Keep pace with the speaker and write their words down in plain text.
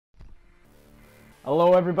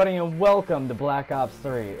Hello everybody and welcome to Black Ops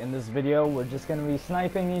 3. In this video we're just going to be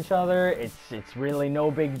sniping each other. It's really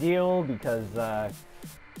no big deal because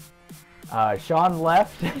Sean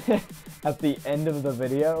left at the end of the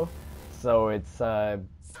video. So it's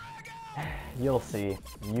you'll see.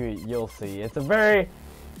 You'll see. It's a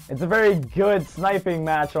very good sniping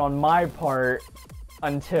match on my part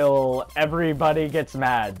until everybody gets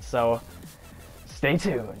mad. So stay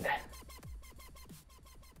tuned.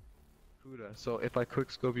 So if I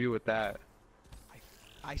quickscope you with that,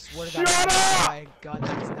 I swear to God, my gun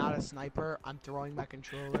is not a sniper. I'm throwing my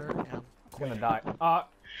controller and I'm gonna die.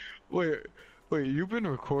 Wait, you've been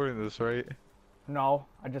recording this, right? No,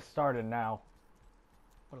 I just started now.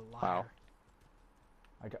 What a liar.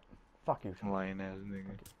 Wow. Fuck you. Lying ass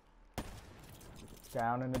nigga.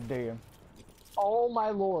 Down in the DM. Oh my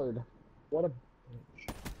lord. What a bitch.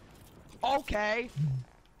 Okay.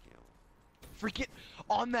 Freaking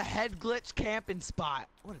on the head glitch camping spot.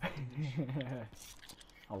 What a douche.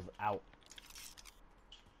 I was out.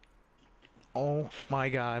 Oh my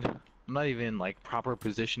god. I'm not even like proper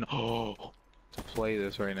position to play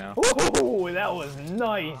this right now. Ooh, that was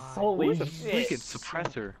nice. Holy Where's shit. the freaking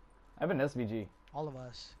suppressor? I have an SVG. All of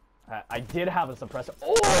us. I did have a suppressor.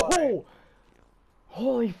 Oh!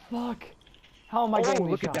 Holy fuck. How am I getting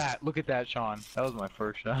these look shots? at that. Look at that, Sean. That was my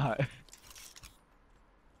first shot.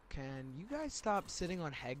 Can you guys stop sitting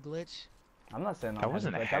on head glitch? I'm not sitting on I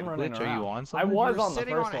wasn't a glitch. head I'm running glitch. around. Are you on something? I was You're on the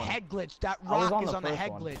sitting first on a one. head glitch. That I was rock on is the on the first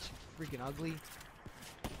head one. glitch. Freaking ugly.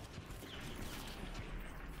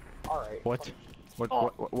 Alright. What?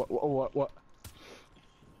 What?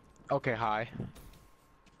 Okay, hi.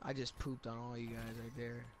 I just pooped on all you guys right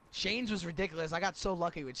there. Shane's was ridiculous. I got so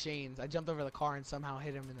lucky with Shane's. I jumped over the car and somehow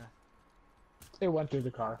hit him in the... It went through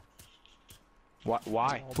the car.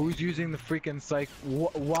 Why? Who's using the freaking psych?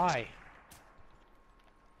 Why?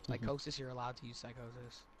 Psychosis, you're allowed to use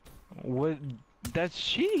psychosis. What? That's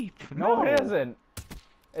cheap. No, it isn't.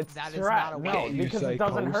 It's That is strat. not a No, way. because it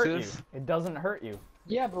doesn't hurt you. Psychosis? It doesn't hurt you.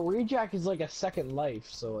 Yeah, but rejack is like a second life,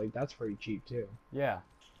 so like that's pretty cheap too. Yeah.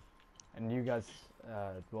 And you guys,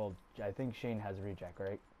 well, I think Shane has rejack,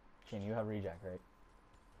 right? Shane, you have rejack, right?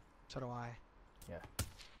 So do I. Yeah.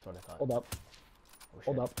 That's what I thought. Hold up. Oh, shit.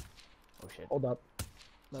 Hold up. Oh shit. Hold up.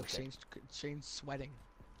 Look, Okay. Shane's sweating.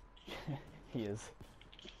 He is.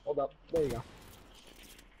 Hold up. There you go.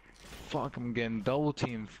 Fuck, I'm getting double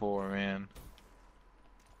teamed for, man.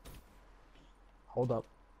 Hold up.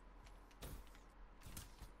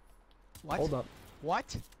 What? Hold up.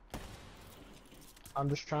 What? I'm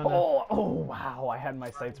just trying to. Oh wow! I had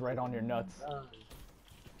my sights right on your nuts.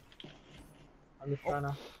 I'm just trying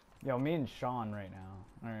to. Yo, me and Sean right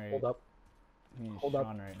now. All right. Hold up. Me and Hold up.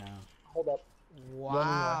 Sean right now. Hold up.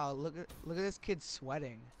 Wow! Look at this kid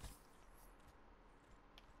sweating.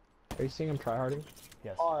 Are you seeing him tryharding?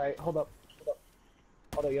 Yes. Alright, hold up. Hold up.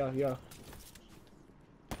 Hold up, yeah.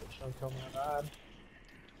 Don't kill me bad.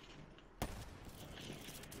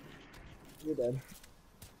 You're dead.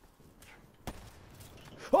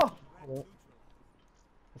 Oh! Hold up.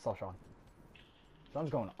 I saw Sean. Sean's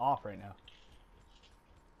going off right now.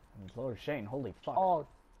 And so is Shane. Holy fuck. Oh,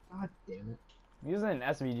 god damn it. I'm using an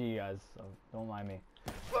SVG, guys, so don't mind me.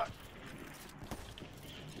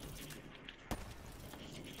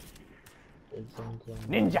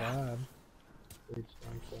 Ninja!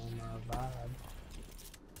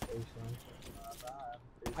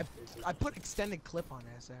 I put extended clip on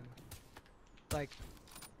this and like.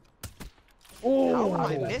 Ooh! How am I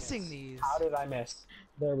did I missing miss? these? How did I miss?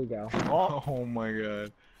 There we go. Oh my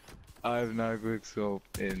god. I have not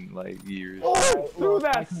quickscoped in like years. Oh! Through Look,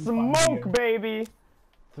 I that can find smoke, you. baby!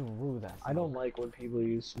 Through that smoke. I don't like when people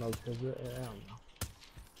use smoke because I don't know.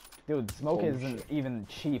 Dude, smoke Oh, isn't shit. even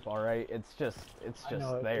cheap, alright? It's just I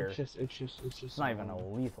know, there. It's just. It's not even a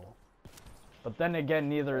lethal. But then again,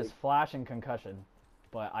 neither is flash and concussion.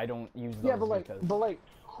 But I don't use those Yeah, but like,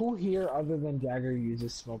 who here other than Jagger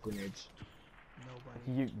uses smoke grenades?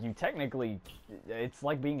 Nobody. you technically, it's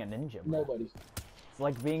like being a ninja, bro. Nobody. It's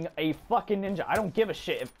like being a fucking ninja. I don't give a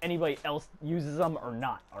shit if anybody else uses them or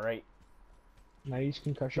not, alright? Can I use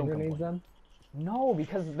concussion Don't grenades complain. then? No,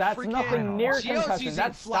 because that's Freaking nothing near Gio's concussion. using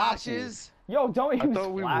That stops you. flashes. Yo, don't use I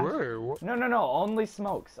thought we flash. were. No, only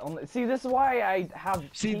smokes. Only. See, this is why I have.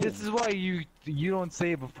 See, this teams. is why you don't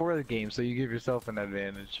say it before the game, so you give yourself an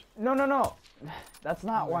advantage. No. That's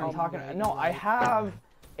not what I'm You're talking. right, No, you're I right. have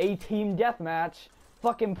a team deathmatch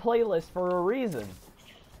fucking playlist for a reason.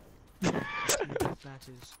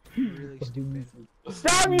 Matches really stupid.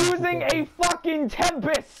 Stop using a fucking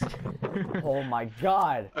Tempest! Oh my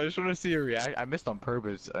god. I just want to see a reaction. I missed on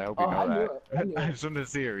purpose. I hope you Oh, I know knew that. it, I knew I it. just want to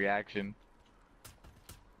see a reaction.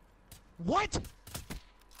 What?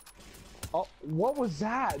 Oh, what was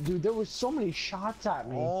that, dude? There was so many shots at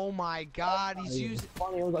me. Oh my god, he's using.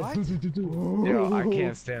 Funny, it was like, What? Yo, I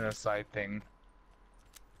can't stand the side thing.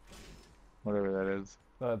 Whatever that is.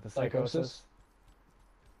 The psychosis.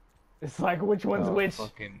 It's like, which one's Oh, which?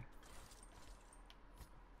 Fucking...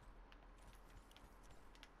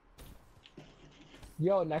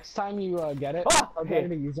 Yo, next time you get it, Ah, I'm hey. going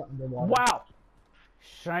to use it underwater. Wow!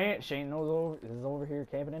 Shane knows is over here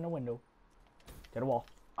camping in the window. Get a wall.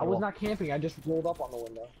 I was not camping. I just rolled up on the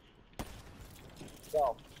window.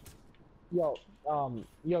 Yo,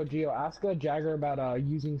 Gio, ask Jagger about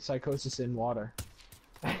using psychosis in water.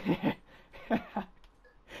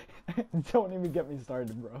 Don't even get me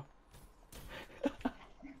started, bro.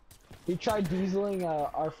 He tried dieseling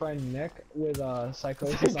our friend Nick with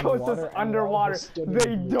psychosis Psychosis underwater.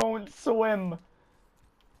 They don't swim.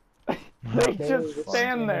 They just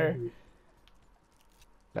stand there.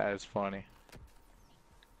 That is funny.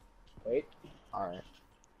 Wait. Alright.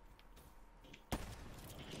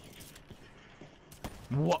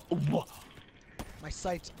 What? My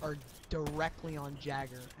sights are directly on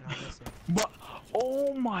Jagger, and I'm missing. What?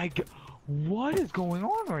 Oh my god. What is going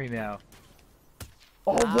on right now?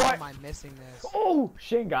 Oh, How what? am I missing this? Oh,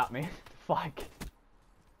 Shane got me. Fuck.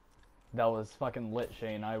 That was fucking lit,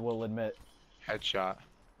 Shane, I will admit. Headshot.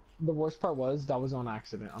 The worst part was that was on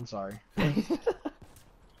accident. I'm sorry.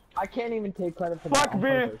 I can't even take credit for Fuck that on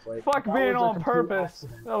being, purpose. Like, fuck that being was a on complete purpose.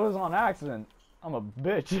 accident. That was on accident. I'm a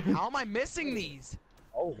bitch. How am I missing these?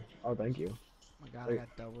 Oh, thank you. Oh my god, I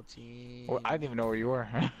got double team. Well, I didn't even know where you were.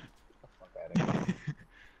 Fuck out of here.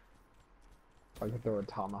 I could throw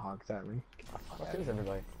tomahawks at me. Fuck is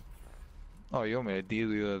everybody? Oh, you want me to deal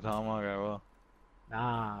with a tomahawk? I will.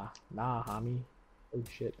 Nah, homie. Oh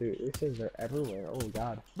shit, dude. It says they're everywhere. Oh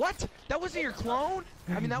god. What? That wasn't your clone?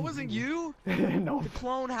 I mean, that wasn't you? No. The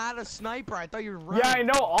clone had a sniper. I thought you were right. Yeah, I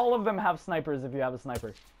know. All of them have snipers if you have a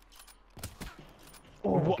sniper.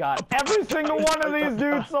 Oh god. Every single one of these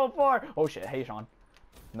dudes so far. Oh shit. Hey, Sean.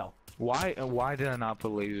 No. Why did I not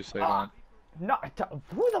put laser sight on? No.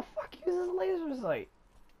 Who the fuck uses laser sight?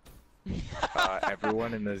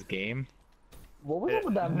 Everyone in this game. What was up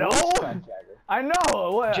with that No! voice crack, Jagger? I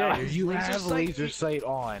know. What? Jagger, you laser have sight- laser sight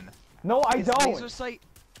on. No, I Is don't.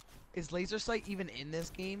 laser sight even in this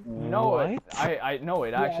game? No, What? I no,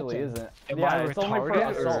 it Yeah, actually it's isn't. Am Yeah, I it's only for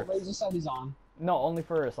retarded, or- assault. Laser sight is on. No, only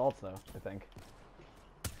for assaults though. I think.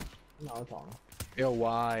 No, it's on. Yo,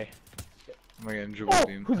 why? Am I getting dribble Oh,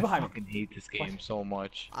 team? who's I behind me? fucking hate this game so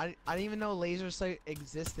much. I didn't even know laser sight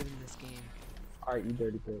existed in this game. Alright, you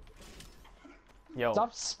dirty pig. Yo.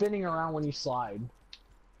 Stop spinning around when you slide.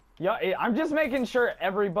 Yeah, I'm just making sure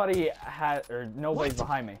everybody has or nobody's What?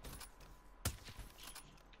 behind me.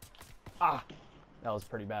 Ah, that was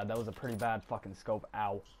pretty bad. That was a pretty bad fucking scope.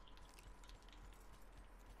 Ow.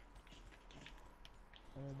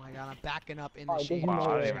 Oh my god, I'm backing up in the Oh, shade. wow, I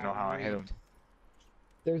don't even know how I hit him.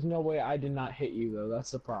 There's no way I did not hit you though.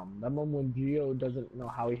 That's the problem. That moment when Gio doesn't know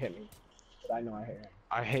how he hit me, but I know I hit him.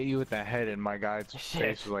 I hit you with the head and my guy's Shit.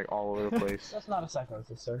 face was like all over the place. That's not a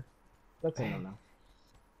psychosis, sir. That's a no-no.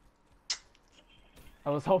 I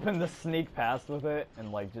was hoping to sneak past with it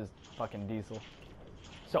and like just fucking diesel.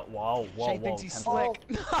 So whoa, Shay thinks he's slick.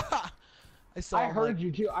 I saw I him, heard like,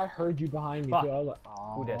 you too. I heard you behind me Fuck. too. I was like,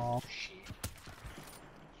 oh Who did? shit.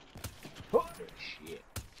 Oh, Shit.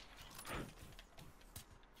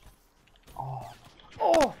 Oh.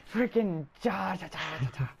 oh freaking ja, ja, ja, ja,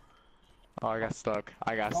 ja. Oh, I got stuck.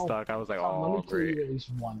 I got Oh, stuck. I was like, Let oh, me kill you great. at least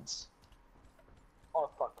once. Oh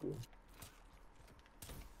fuck you.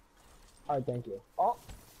 Alright, thank you. Oh.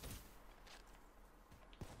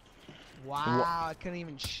 wow, I couldn't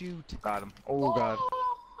even shoot. Got him. Oh, God.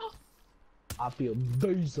 I feel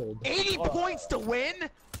dieseled. 80 points to win?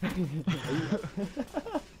 Hey,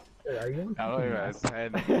 are you? I don't even his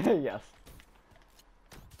head. Yes.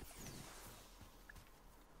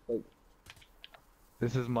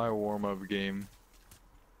 This is my warm-up game.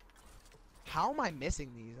 How am I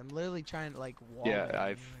missing these? I'm literally trying to like wall Yeah, it, I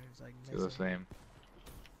and it's, like, Do the missing. same.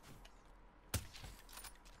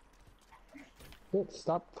 Dude,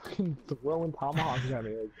 stop fucking throwing tomahawks at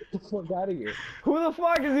me. Like, get the fuck out of here. Who the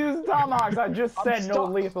fuck is using tomahawks? I just I'm said no stuck.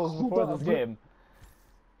 lethals Hold before up, this bro. game.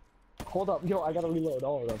 Hold up, yo, I gotta reload.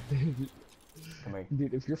 Hold up. Come here.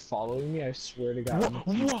 Dude, if you're following me, I swear to God.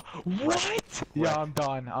 I'm- What? Yeah, I'm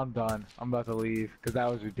done. I'm done. I'm about to leave because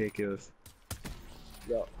that was ridiculous.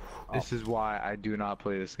 Yo. This is why I do not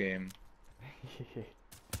play this game.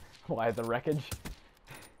 Why the wreckage?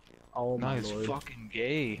 Oh No, my it's lord. fucking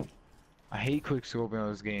gay. I hate quick scoping on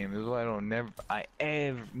this game. This is why I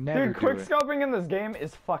never Dude, do quick it. scoping in this game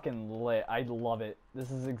is fucking lit. I love it.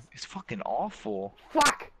 This is It's fucking awful.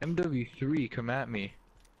 fuck. MW3, come at me.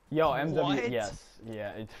 Yo, MW. What? Yes,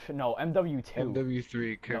 yeah. It's no MW2.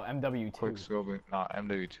 MW3, No, MW2. quick scoping. Not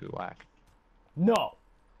MW2, whack. No.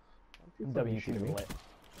 MW2 lit.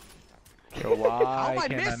 Yo, why How am I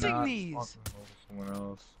can't missing not these? fucking roll someone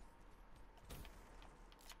else?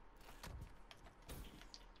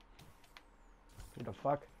 Who the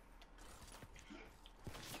fuck?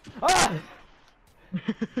 Ah!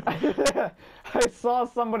 I saw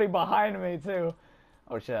somebody behind me too.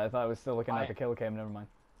 Oh shit, I thought I was still looking at the kill cam, never mind.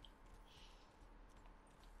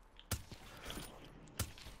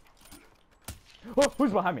 Oh,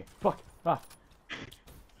 who's behind me? Fuck. Ah.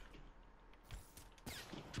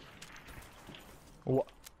 What?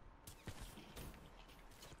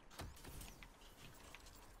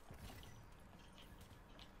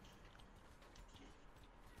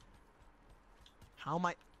 How am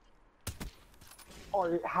I?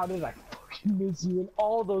 Or how did I fucking miss you in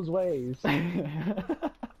all those ways?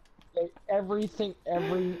 Like everything,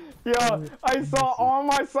 Yo, I saw all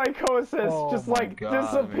my psychosis Oh just my like God,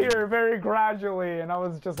 disappear very gradually, and I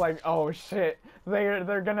was just like, oh shit,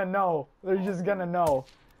 they're gonna know. They're just gonna know.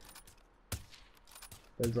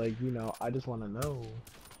 It's like, you know, I just want to know.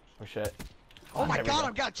 Oh shit. Oh my there we god, go.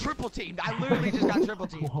 I've got triple teamed. I literally just got triple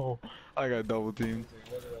teamed. Whoa, I got double teamed.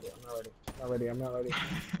 I'm not ready.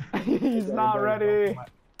 He's not ready.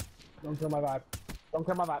 Don't kill my vibe. Don't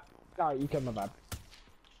kill my vibe. No, you killed my vibe.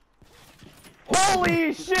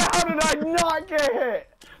 Holy shit, how did I not get hit?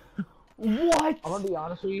 What? I'm gonna be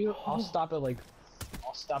honest with you. I'll stop at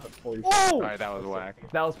 40. Oh! Alright, that was whack.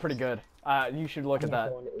 That was pretty good. You should look at I'm not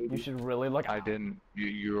that. going to 80. You should really look at I didn't.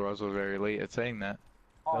 You were also very late at saying that.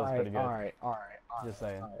 was pretty good. Alright. Just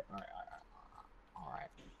saying. Alright.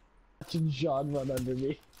 Watching John run under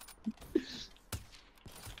me.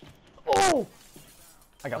 Oh!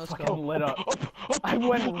 I got Let's fucking go. lit up. I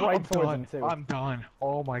went right I'm towards done. him too. I'm done.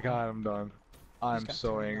 Oh my god, I'm done. I'm got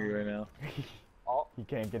so turned angry right now. Oh, He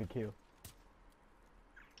can't get a kill.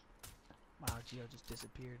 Wow, Gio just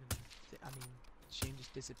disappeared. I mean, Shane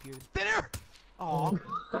just disappeared. Thinner! Oh,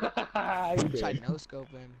 you did. tried no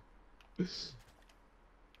scoping.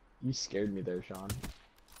 You scared me there, Sean.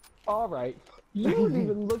 Alright. You didn't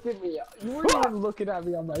even look at me. You weren't even looking at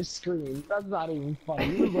me on my screen. That's not even funny.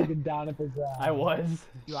 You were looking down at the ground. I was.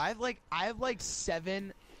 Yo, I have like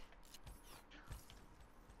 7.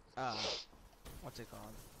 What's it called?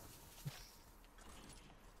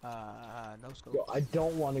 No scope. Yo, I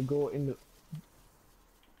don't want to go into.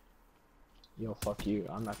 Yo, fuck you.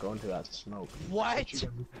 I'm not going to that smoke. What?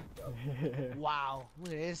 Wow,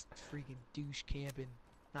 look at this freaking douche camping.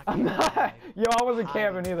 Not I'm camping, not. like, Yo, I wasn't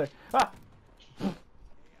hiding. camping either. Ah!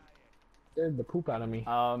 Scared the poop out of me.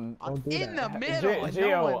 I'm Don't do in that. the middle and no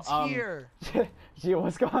Gio, one's here. Gio,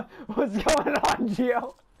 what's going on,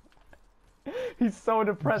 Gio? He's so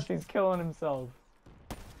depressed he's killing himself.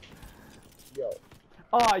 Yo.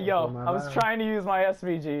 Oh, yo, my I was bad. trying to use my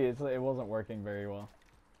SVG. It wasn't working very well.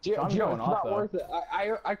 Gio, I'm Gio, going it's off, not though. worth it.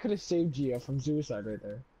 I could have saved Gio from suicide right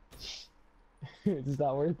there. It's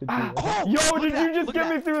not worth it, Gio. Oh, Yo, look did at you that, just look get at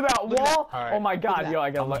me that. through that Look at wall? that. Alright. Oh my god, at yo, I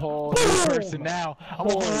gotta I'm a let. whole new Boom! person now. I'm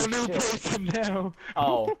a whole Holy new shit. person now.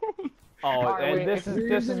 Oh. Oh, Alright, and wait, this if is you're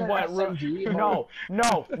this is using an what SMG,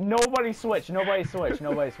 no, nobody switch, nobody switch,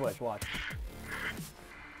 nobody switch, watch.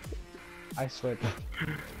 I switched.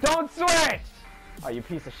 Don't switch! Oh, you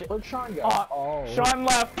piece of shit. Where'd Sean go? Oh, Sean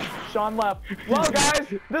left. Sean left. Well, guys,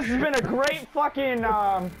 this has been a great fucking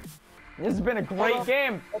this has been a great up.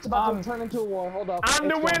 game. It's about to turn into a war. Hold up. I'm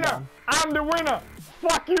the It's going winner. down. I'm the winner.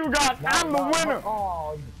 Fuck you guys. I'm the winner.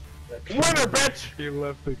 Oh, Winner, bitch. He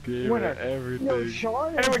left the game Winner. and everything. yo,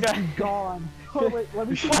 Sean Here we is go. gone. Oh, wait, let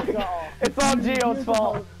me see the goal. It's all Gio's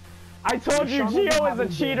fault. I told you, Sean doesn't Gio have is a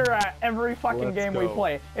his cheater game. at every fucking Let's game we go.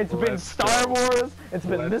 play. It's been Let's Star go. Wars. It's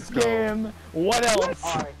been Let's this go. game. What else?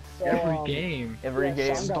 Alright, so, Every game. Every yeah,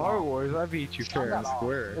 game. Sean got Star off. Wars, I beat you fair got and off.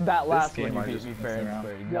 square. That last This one game, you I beat just me messed fair and around.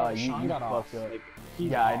 square. Yeah, No, Sean you got off. fucked up. Like,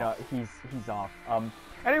 he's Yeah, I off. know. He's off.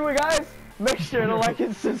 Anyway, guys, make sure to like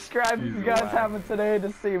and subscribe if you He's guys whack. haven't today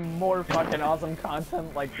to see more fucking awesome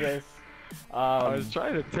content like this. I was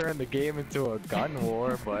trying to turn the game into a gun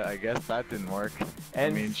war, but I guess that didn't work.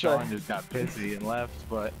 And I mean, so- Sean just got pissy and left,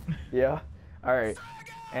 but Yeah. All right.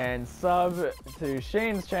 And sub to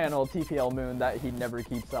Shane's channel, TPL Moon, that he never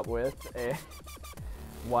keeps up with.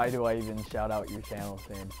 Why do I even shout out your channel,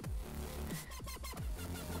 Shane?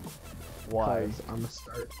 Why? Because I'm a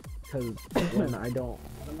start. Because when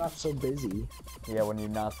I'm not so busy. Yeah, when you're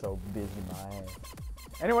not so busy, my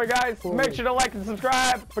ass. Anyway, guys, make sure to like and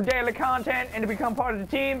subscribe for daily content and to become part of the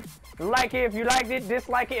team. Like it if you liked it,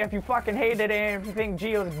 dislike it if you fucking hated it, and if you think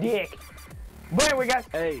Gio's a dick. But anyway, guys,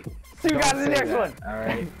 Hey, see you guys in the next one. All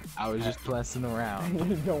right, I was just messing around.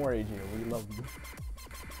 Don't worry, Gio, we love you.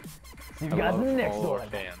 See you I guys love in the next all our one.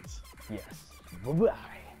 fans. Yes. Bye-bye.